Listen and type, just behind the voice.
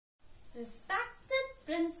Respected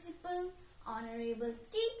principal, honorable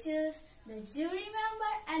teachers, the jury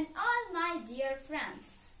member and all my dear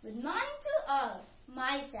friends. Good morning to all.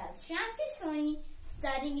 Myself Shreyansee Soni,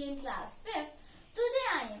 studying in class 5th. Today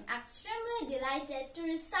I am extremely delighted to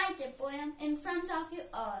recite a poem in front of you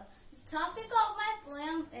all. The topic of my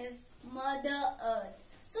poem is Mother Earth.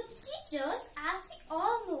 So teachers, as we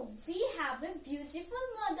all know, we have a beautiful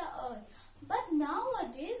Mother Earth. But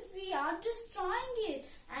nowadays we are destroying it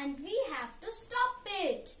and we have to stop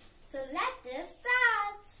it. So let us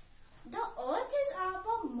start. The earth is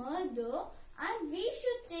our mother and we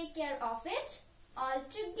should take care of it all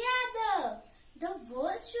together. The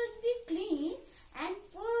world should be clean and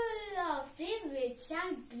full of trees which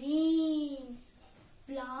are green.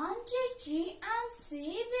 Plant a tree and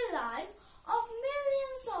save a life of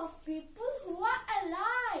millions of people who are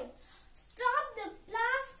alive. Stop the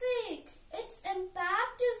plastic. Its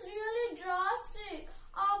impact is really drastic.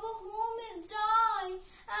 Our home is dying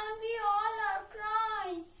and we all are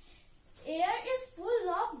crying. Air is full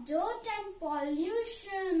of dirt and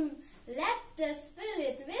pollution. Let us fill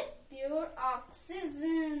it with pure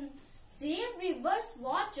oxygen. Save rivers'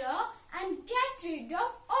 water and get rid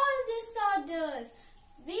of all disorders.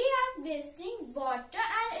 We are wasting water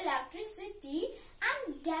and electricity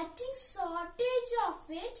and getting shortage of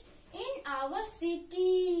it in our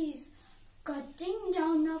cities. Cutting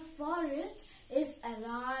down a forest is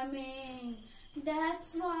alarming.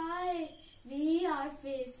 That's why we are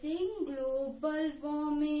facing global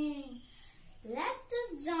warming. Let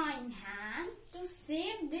us join hands to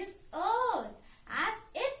save this earth, as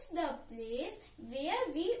it's the place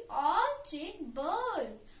where we all take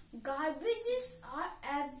birth. Garbages are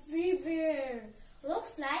everywhere.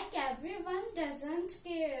 Looks like everyone doesn't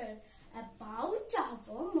care about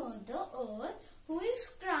our Mother Earth, who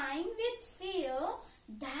is crying with fear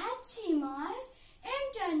that she might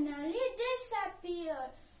internally disappear.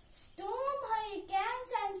 Storm,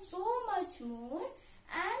 hurricanes and so much more,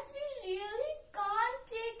 and we really can't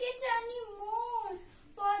take it anymore,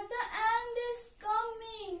 for the end is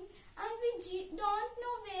coming and we don't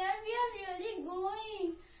know where we are really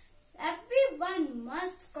going. Everyone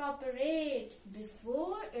must cooperate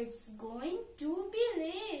before it's going to be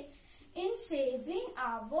late in saving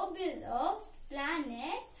our beloved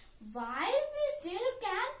planet while we still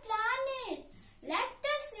can plan it. Let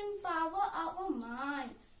us empower our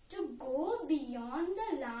mind to go beyond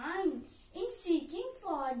the line in seeking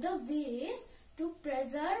for the ways to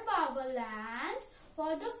preserve our land,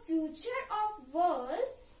 for the future of world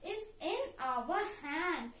is in our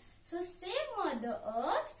hand. So save Mother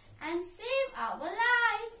Earth and save our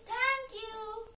life. Thank you.